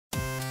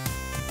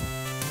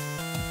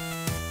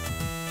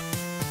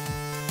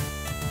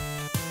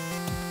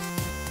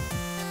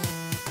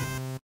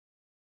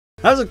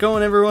How's it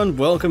going, everyone?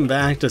 Welcome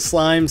back to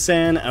Slime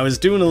Sand. I was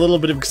doing a little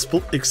bit of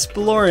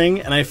exploring,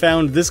 and I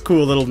found this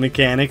cool little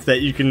mechanic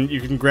that you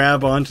can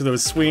grab onto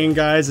those swinging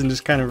guys and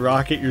just kind of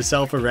rocket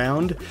yourself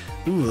around.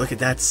 Ooh, look at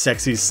that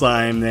sexy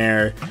slime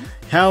there.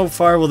 How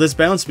far will this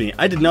bounce me?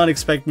 I did not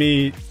expect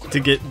me to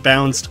get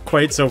bounced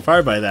quite so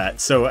far by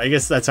that, so I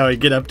guess that's how I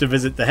get up to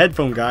visit the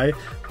headphone guy.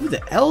 Ooh,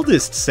 the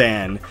eldest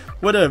Sand.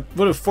 What a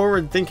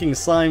forward-thinking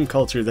slime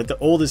culture that the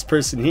oldest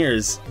person here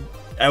is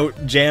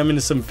out jamming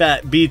some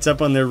fat beats up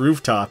on their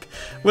rooftop.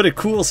 What a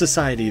cool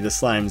society the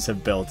slimes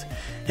have built.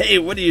 Hey,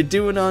 what are you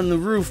doing on the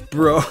roof,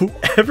 bro?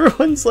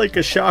 Everyone's like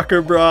a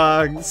shocker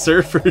bra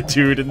surfer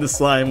dude in the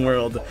slime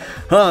world.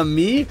 Huh,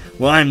 me?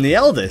 Well, I'm the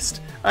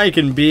eldest. I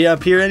can be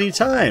up here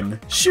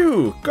anytime.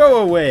 Shoo,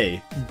 go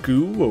away.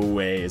 Goo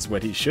away is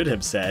what he should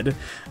have said.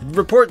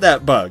 Report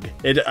that bug.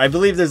 I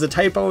believe there's a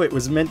typo. It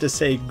was meant to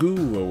say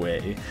goo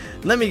away.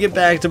 Let me get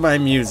back to my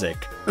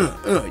music.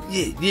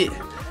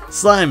 Yeah.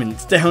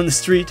 Sliming down the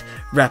street,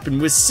 rapping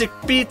with sick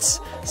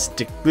beats,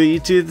 stickly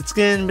to the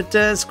skin, but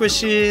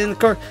squishy in the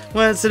core.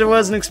 Well, I said I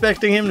wasn't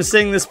expecting him to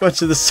sing this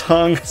much of the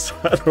song, so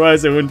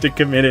otherwise I wouldn't have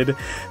committed.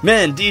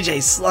 Man,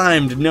 DJ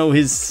Slime to know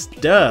his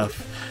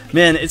stuff.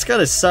 Man, it's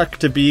gotta suck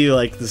to be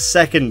like the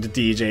second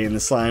DJ in the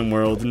slime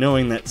world,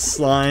 knowing that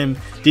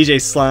DJ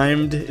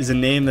Slimed is a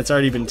name that's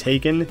already been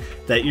taken,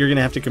 that you're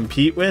gonna have to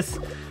compete with.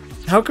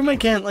 How come I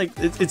can't, like,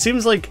 it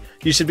seems like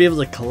you should be able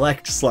to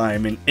collect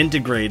slime and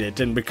integrate it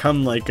and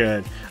become like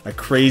a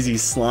crazy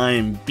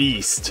slime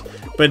beast.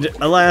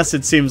 But alas,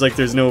 it seems like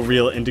there's no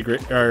real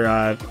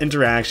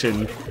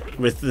interaction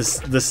with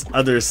this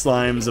other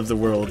slimes of the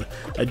world.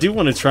 I do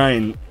want to try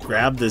and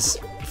grab this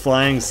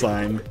flying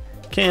slime.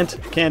 Can't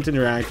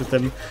interact with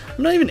them.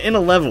 I'm not even in a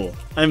level.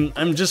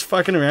 I'm just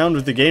fucking around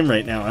with the game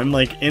right now. I'm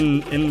like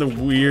in the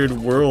weird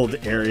world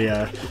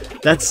area.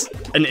 That's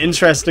an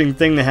interesting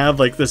thing to have,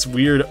 like this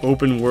weird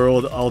open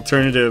world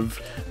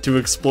alternative to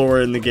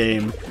explore in the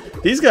game.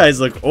 These guys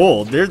look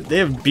old. They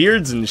have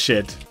beards and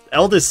shit.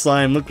 Eldest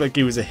Slime looked like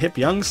he was a hip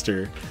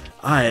youngster.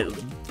 I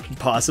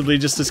possibly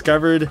just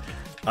discovered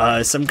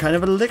some kind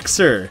of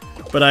elixir,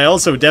 but I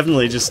also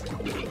definitely just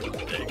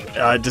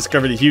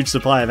discovered a huge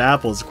supply of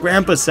apples.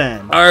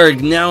 Grandpa-san.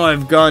 Arg, now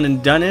I've gone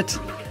and done it.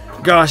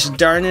 Gosh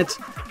darn it.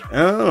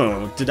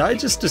 Oh, did I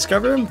just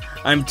discover him?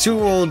 I'm too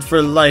old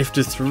for life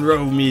to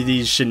throw me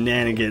these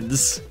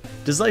shenanigans.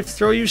 Does life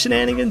throw you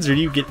shenanigans, or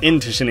do you get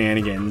into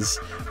shenanigans?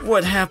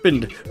 What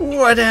happened?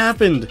 What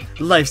happened?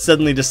 Life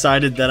suddenly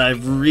decided that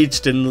I've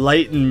reached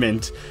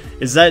enlightenment.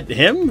 Is that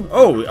him?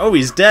 Oh,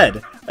 he's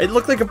dead. It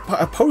looked like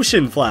a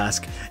potion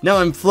flask. Now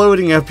I'm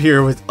floating up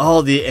here with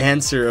all the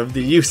answer of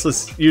the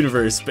useless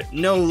universe, but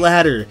no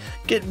ladder.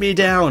 Get me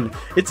down.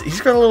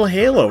 He's got a little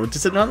halo.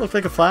 Does it not look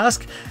like a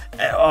flask?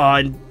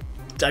 Oh,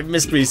 I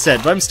missed what he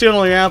said, but I'm stealing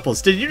all your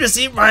apples. Did you just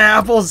eat my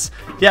apples?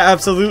 Yeah,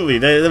 absolutely.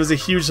 There was a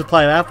huge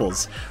supply of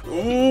apples.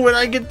 Ooh, when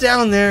I get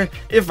down there,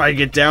 if I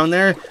get down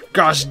there,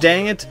 gosh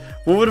dang it.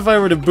 Well, what if I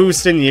were to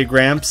boost into you,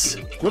 Gramps?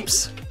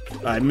 Whoops.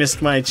 I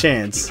missed my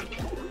chance.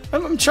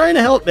 I'm trying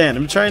to help, man.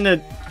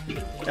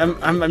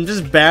 I'm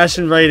just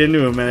bashing right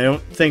into him, and I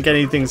don't think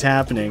anything's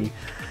happening.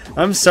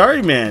 I'm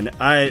sorry, man.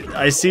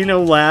 I see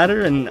no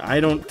ladder, and I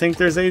don't think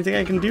there's anything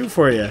I can do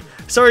for you.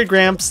 Sorry,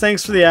 Gramps.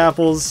 Thanks for the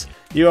apples.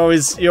 You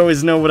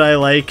always know what I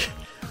like.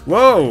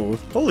 Whoa!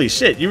 Holy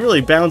shit! You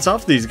really bounce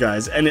off these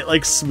guys, and it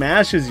like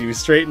smashes you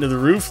straight into the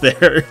roof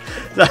there.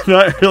 I'm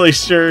not really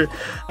sure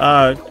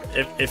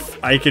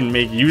if I can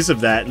make use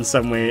of that in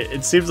some way.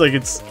 It seems like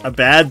it's a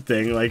bad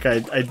thing. Like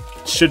I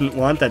shouldn't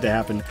want that to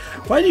happen.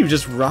 Why do you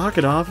just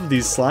rocket off of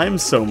these slimes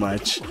so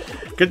much?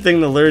 Good thing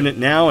to learn it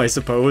now, I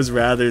suppose,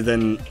 rather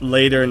than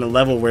later in a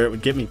level where it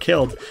would get me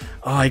killed.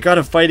 Oh, I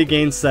gotta fight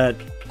against that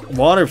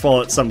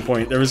waterfall at some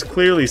point. There was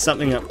clearly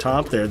something up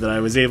top there that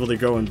I was able to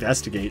go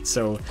investigate,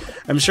 so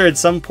I'm sure at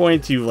some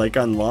point you like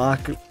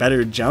unlock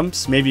better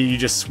jumps. Maybe you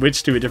just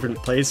switch to a different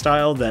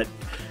playstyle that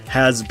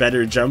has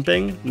better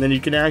jumping, and then you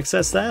can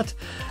access that.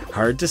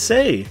 Hard to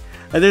say.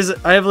 I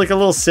have like a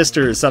little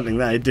sister or something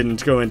that I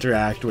didn't go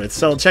interact with,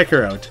 so I'll check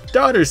her out.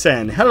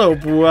 Daughter-san, hello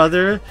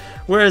brother.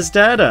 Where's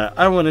Dada?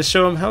 I want to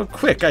show him how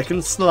quick I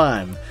can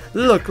slime.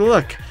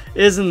 Look,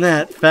 isn't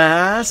that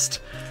fast?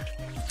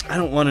 I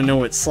don't want to know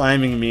what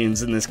sliming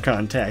means in this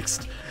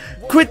context.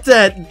 Quit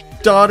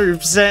that, daughter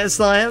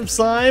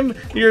slime.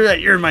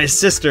 You're my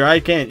sister.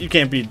 You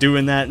can't be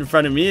doing that in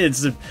front of me.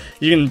 You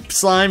can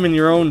slime in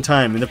your own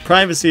time, in the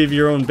privacy of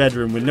your own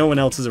bedroom when no one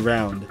else is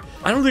around.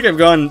 I don't think I've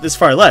gone this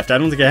far left. I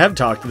don't think I have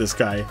talked to this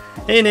guy.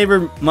 Hey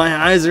neighbor, my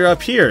eyes are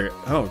up here.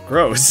 Oh,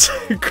 gross.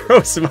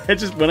 Gross.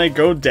 When I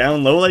go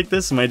down low like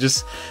this, am I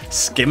just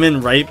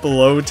skimming right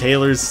below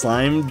Taylor's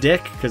slime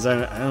dick? Because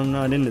I'm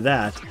not into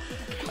that.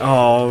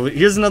 Oh,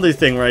 here's another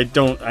thing where I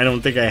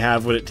don't think I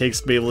have what it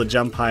takes to be able to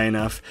jump high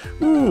enough.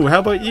 Ooh, how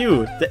about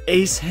you? The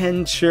Ace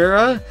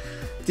Ventura?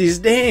 These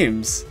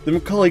names. The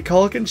Macaulay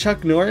Culkin,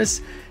 Chuck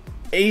Norris.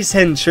 Ace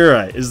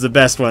Ventura is the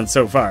best one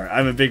so far.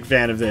 I'm a big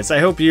fan of this. I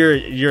hope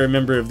you're a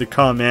member of the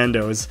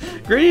Commandos.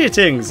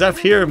 Greetings! Up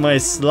here, my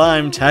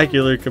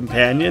slime-tacular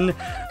companion.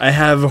 I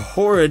have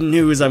horrid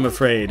news, I'm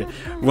afraid.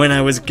 When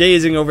I was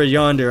gazing over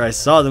yonder, I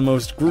saw the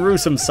most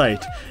gruesome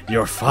sight.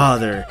 Your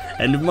father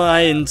and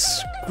my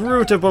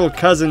inscrutable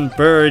cousin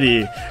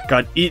Birdie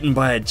got eaten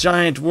by a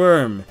giant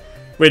worm.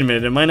 Wait a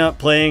minute, am I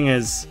playing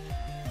as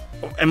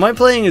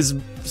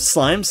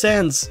Slime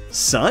Sand's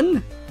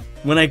son?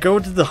 When I go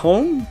to the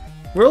home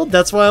world,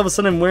 that's why all of a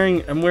sudden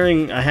I'm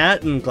wearing a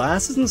hat and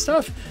glasses and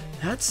stuff.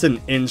 That's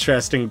an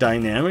interesting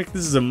dynamic.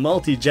 This is a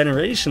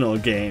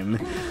multi-generational game.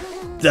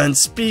 The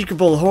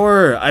unspeakable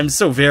horror. I'm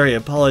so very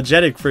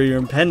apologetic for your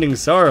impending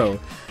sorrow.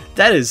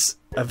 That is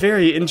a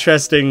very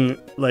interesting,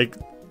 like,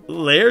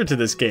 layer to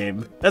this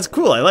game. That's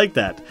cool, I like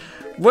that.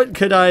 What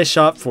could I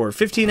shop for?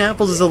 15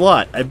 apples is a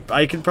lot.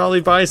 I could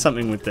probably buy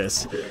something with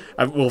this.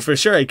 Well, for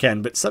sure I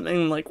can, but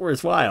something, like,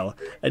 worthwhile.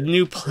 A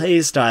new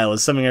play style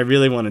is something I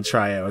really want to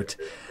try out.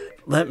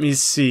 Let me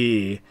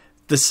see.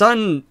 The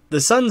Sun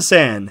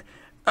San.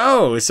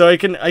 Oh, so I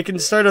can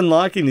start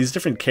unlocking these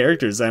different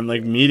characters I'm,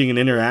 like, meeting and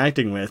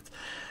interacting with.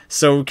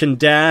 So can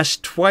dash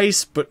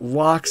twice but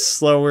walks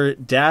slower,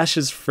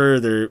 dashes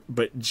further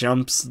but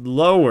jumps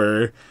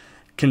lower,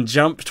 can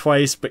jump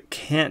twice but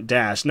can't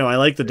dash. No, I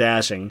like the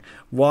dashing.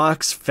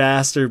 Walks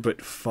faster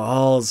but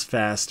falls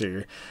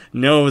faster.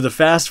 No, the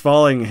fast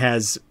falling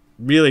has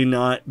really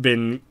not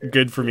been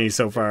good for me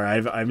so far.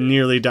 I've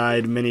nearly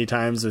died many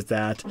times with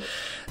that.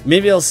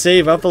 Maybe I'll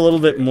save up a little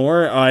bit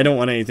more. Oh, I don't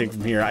want anything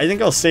from here. I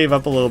think I'll save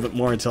up a little bit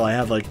more until I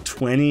have like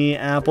 20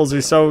 apples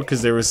or so,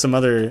 because there was some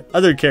other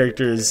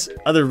characters,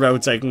 other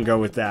routes I can go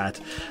with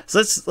that.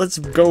 So let's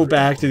go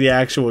back to the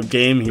actual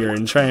game here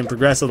and try and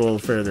progress a little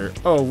further.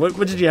 Oh,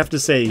 what did you have to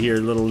say here,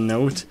 little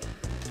note?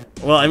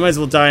 Well, I might as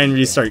well die and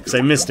restart because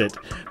I missed it.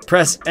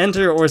 Press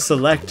enter or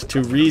select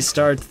to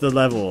restart the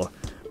level.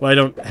 Well, I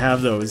don't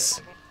have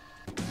those.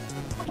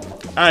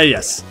 Ah,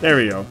 yes. There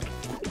we go.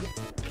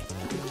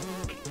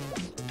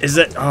 Is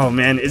it... Oh,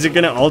 man. Is it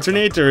going to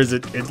alternate, or is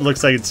it... It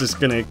looks like it's just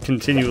going to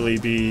continually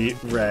be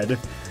red.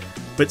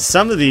 But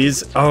some of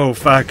these... Oh,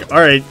 fuck.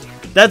 Alright.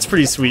 That's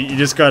pretty sweet. You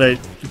just got to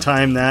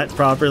time that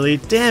properly.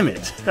 Damn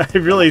it. I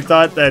really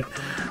thought that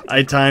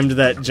I timed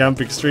that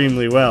jump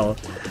extremely well.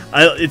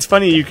 It's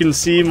funny. You can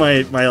see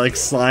my like,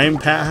 slime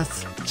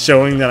path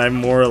showing that I'm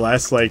more or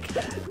less, like,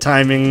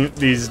 timing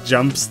these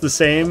jumps the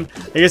same.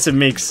 I guess it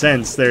makes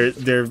sense.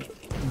 They're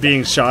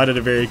being shot at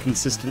a very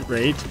consistent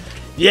rate.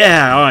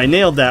 Yeah, oh, I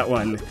nailed that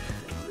one.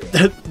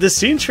 The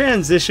scene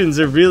transitions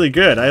are really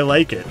good. I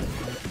like it.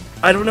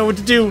 I don't know what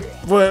to do.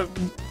 What?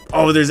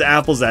 Oh, there's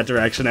apples that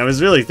direction. I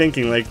was really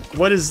thinking, like,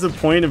 what is the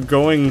point of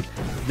going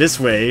this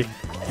way?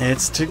 And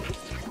it's to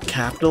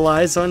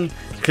capitalize on,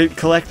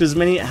 collect as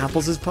many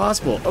apples as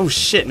possible. Oh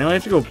shit, now I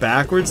have to go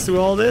backwards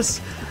through all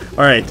this?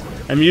 Alright,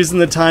 I'm using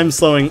the time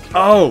slowing.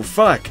 Oh,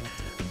 fuck.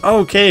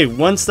 Okay,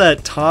 once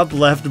that top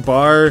left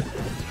bar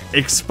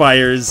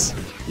expires,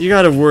 you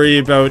gotta worry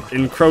about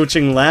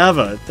encroaching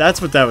lava. That's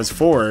what that was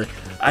for.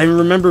 I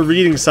remember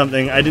reading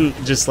something. I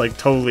didn't just, like,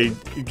 totally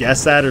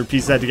guess that or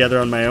piece that together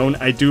on my own.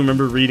 I do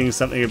remember reading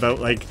something about,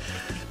 like,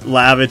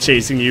 lava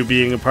chasing you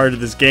being a part of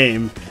this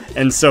game.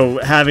 And so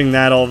having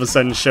that all of a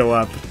sudden show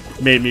up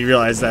made me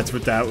realize that's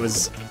what that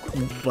was,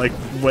 like,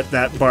 what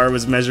that bar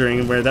was measuring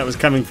and where that was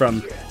coming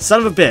from. Son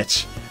of a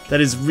bitch. That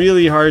is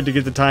really hard to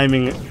get the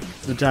timing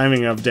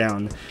of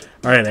down.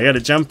 Alright, I gotta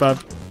jump up,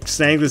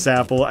 snag this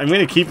apple. I'm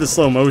gonna keep the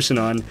slow motion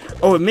on.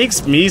 Oh, it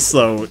makes me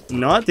slow,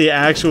 not the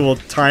actual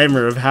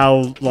timer of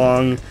how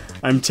long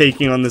I'm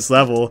taking on this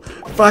level.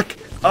 Fuck!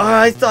 Oh,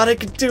 I thought I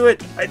could do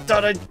it! I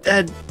thought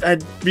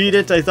I'd beat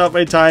it. I thought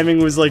my timing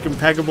was, like,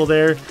 impeccable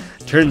there.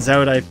 Turns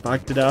out I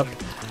fucked it up.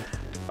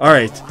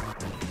 Alright.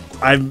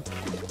 I've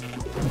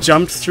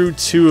jumped through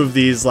 2 of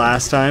these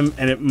last time,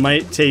 and it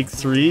might take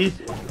 3.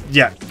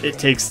 Yeah, it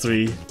takes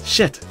 3.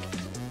 Shit.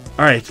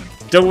 Alright.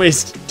 Don't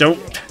waste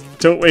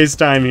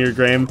time here,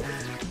 Graeme.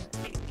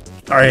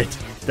 Alright.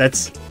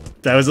 That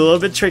was a little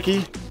bit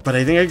tricky, but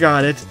I think I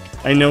got it.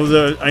 I know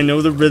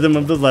the rhythm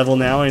of the level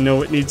now. I know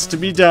what needs to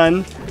be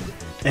done.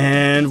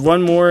 And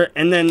one more,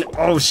 and then,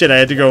 oh shit, I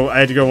had to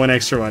go one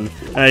extra one.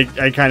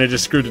 I kind of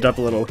just screwed it up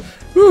a little.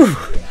 Whew.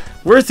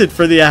 Worth it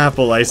for the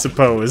apple, I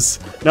suppose.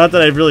 Not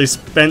that I've really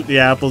spent the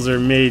apples or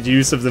made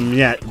use of them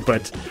yet,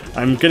 but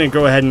I'm gonna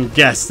go ahead and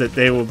guess that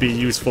they will be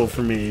useful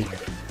for me.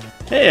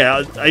 Hey,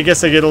 I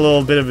guess I get a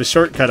little bit of a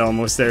shortcut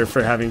almost there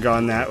for having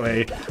gone that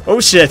way. Oh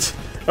shit!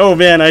 Oh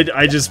man,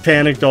 I just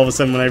panicked all of a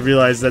sudden when I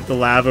realized that the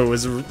lava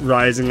was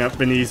rising up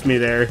beneath me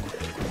there.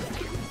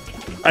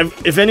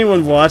 If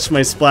anyone watched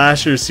my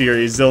Splasher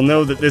series, they'll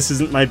know that this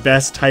isn't my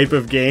best type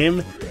of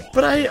game,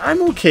 but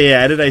I'm okay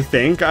at it, I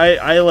think.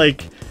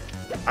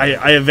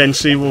 I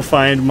eventually will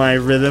find my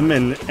rhythm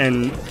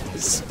and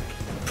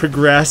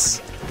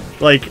progress.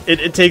 Like,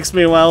 it takes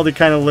me a while to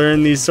kind of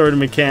learn these sort of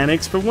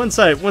mechanics, but once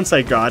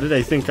I got it,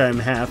 I think I'm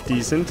half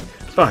decent.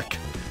 Fuck.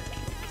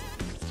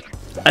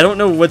 I don't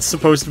know what's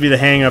supposed to be the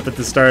hang-up at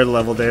the start of the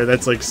level there.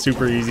 That's, like,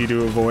 super easy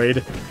to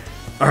avoid.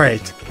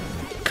 Alright.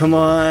 Come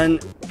on.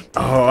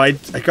 Oh, I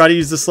gotta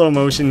use the slow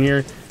motion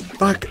here.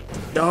 Fuck.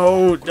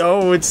 No,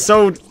 no, it's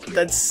so...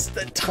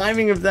 the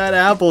timing of that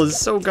apple is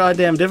so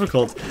goddamn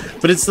difficult.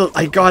 But it's the...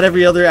 I got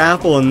every other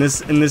apple in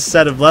this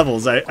set of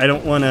levels. I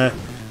don't want to...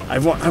 I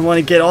want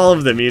to get all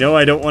of them, you know?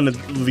 I don't want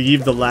to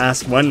leave the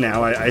last one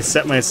now. I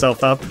set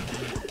myself up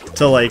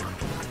to, like...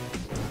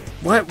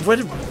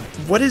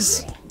 What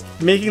is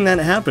making that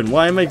happen?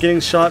 Why am I getting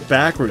shot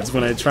backwards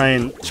when I try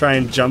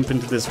and jump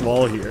into this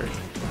wall here?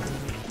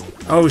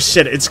 Oh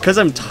shit, it's because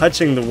I'm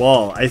touching the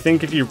wall. I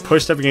think if you're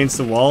pushed up against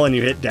the wall and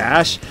you hit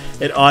dash,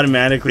 it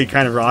automatically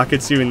kind of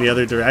rockets you in the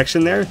other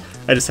direction there.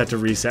 I just had to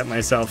reset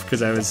myself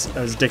because I was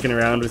dicking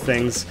around with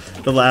things.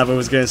 The lava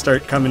was going to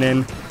start coming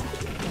in.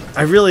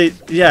 I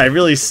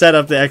really set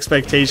up the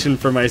expectation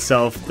for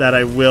myself that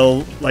I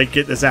will, like,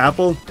 get this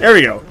apple. There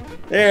we go.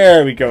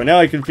 There we go. Now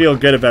I can feel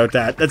good about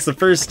that. That's the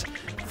first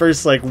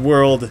like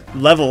world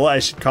level, I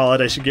should call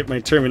it. I should get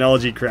my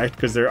terminology correct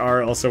because there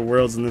are also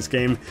worlds in this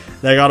game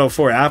that got all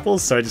 4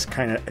 apples, so I just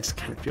kind of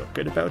feel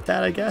good about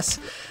that, I guess.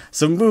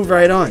 So move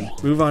right on.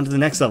 Move on to the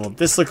next level.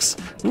 This looks...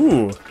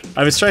 Ooh.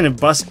 I was trying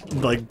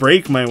to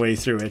break my way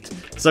through it.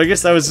 So I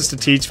guess that was just to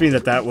teach me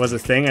that that was a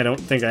thing. I don't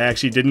think I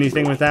actually did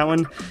anything with that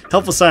one.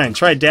 Helpful sign.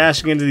 Try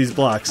dashing into these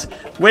blocks.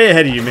 Way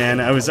ahead of you, man.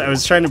 I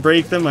was trying to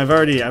break them. I've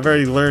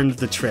already learned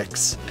the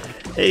tricks.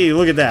 Hey,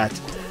 look at that.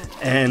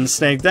 And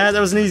snag that. That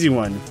was an easy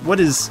one. What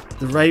is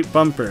the right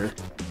bumper?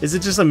 Is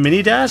it just a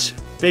mini dash?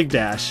 Big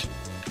dash.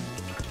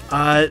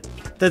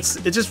 It's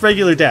just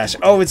regular dash.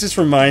 Oh, it's just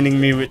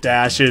reminding me what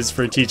dash is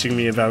for teaching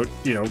me about,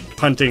 you know,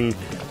 punting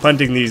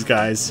these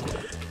guys.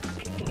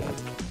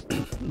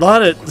 A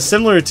lot of,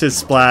 similar to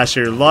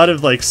Splasher, a lot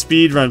of like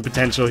speed run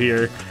potential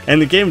here,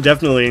 and the game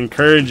definitely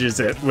encourages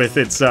it with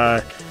its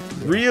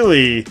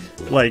really,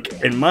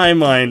 like, in my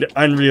mind,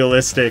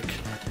 unrealistic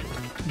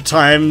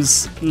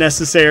times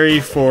necessary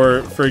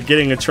for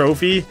getting a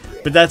trophy.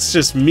 But that's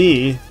just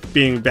me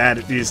being bad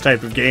at these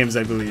type of games,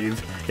 I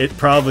believe. It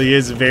probably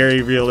is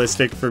very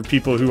realistic for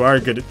people who are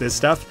good at this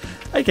stuff.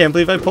 I can't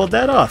believe I pulled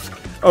that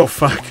off. Oh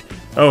fuck.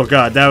 Oh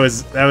god, that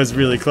was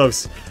really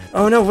close.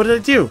 Oh no, what did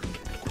I do?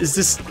 Is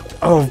this...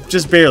 Oh,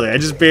 just barely. I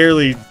just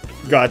barely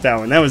got that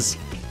one. That was...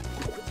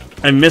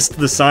 I missed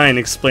the sign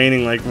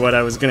explaining like what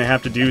I was gonna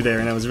have to do there,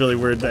 and I was really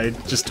worried that I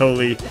just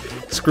totally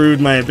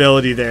screwed my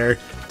ability there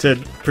to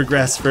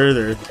progress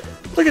further.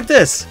 Look at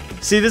this!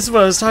 See, this is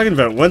what I was talking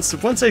about.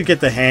 Once I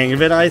get the hang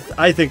of it,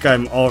 I think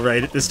I'm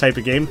alright at this type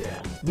of game.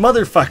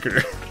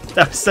 Motherfucker!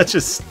 That was such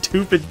a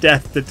stupid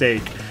death to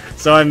take.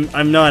 So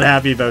I'm not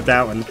happy about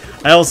that one.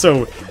 I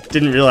also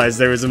didn't realize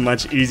there was a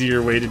much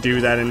easier way to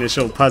do that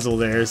initial puzzle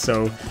there,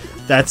 so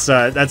that's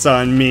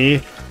on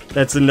me.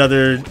 That's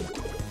another...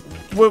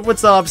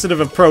 What's the opposite of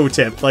a pro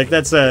tip? Like,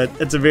 that's a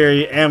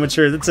very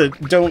amateur... That's a...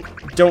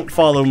 Don't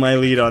follow my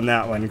lead on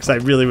that one, because I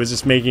really was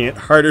just making it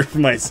harder for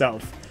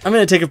myself. I'm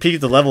gonna take a peek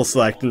at the level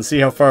select and see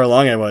how far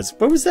along I was.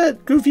 What was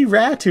that goofy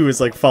rat who was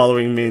like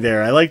following me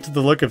there? I liked the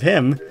look of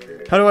him.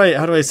 How do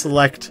I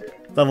select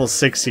level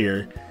 6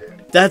 here?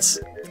 That's...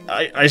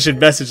 I should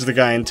message the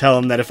guy and tell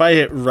him that if I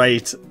hit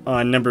right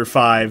on number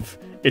 5,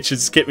 it should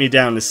skip me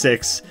down to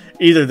 6.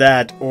 Either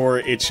that,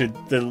 or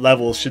the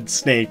level should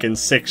snake and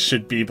 6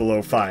 should be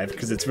below 5,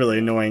 because it's really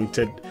annoying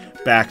to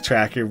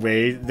backtrack your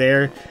way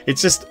there.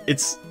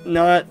 It's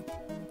not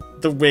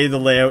the way the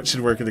layout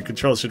should work or the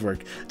controls should work.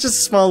 Just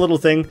a small little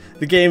thing.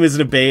 The game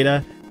isn't a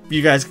beta.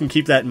 You guys can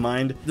keep that in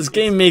mind. This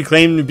game may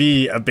claim to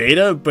be a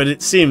beta, but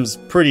it seems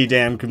pretty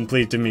damn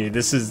complete to me.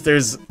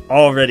 There's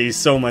already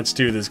so much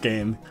to this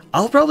game.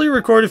 I'll probably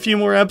record a few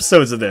more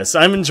episodes of this.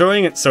 I'm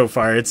enjoying it so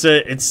far. It's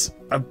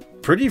a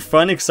pretty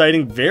fun,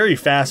 exciting, very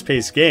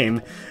fast-paced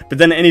game. But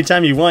then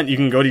anytime you want, you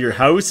can go to your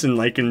house and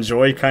like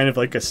enjoy kind of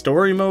like a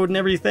story mode and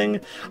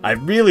everything. I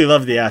really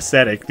love the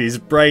aesthetic. These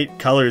bright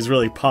colors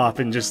really pop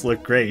and just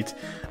look great.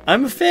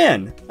 I'm a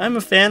fan. I'm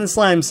a fan of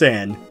Slime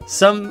Sand.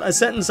 A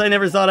sentence I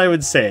never thought I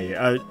would say.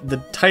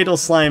 The title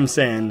Slime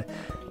Sand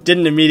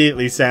didn't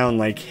immediately sound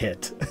like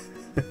hit.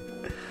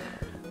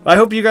 I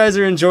hope you guys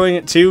are enjoying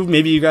it too.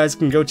 Maybe you guys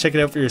can go check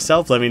it out for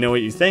yourself. Let me know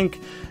what you think.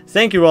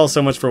 Thank you all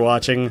so much for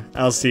watching.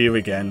 I'll see you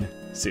again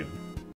soon.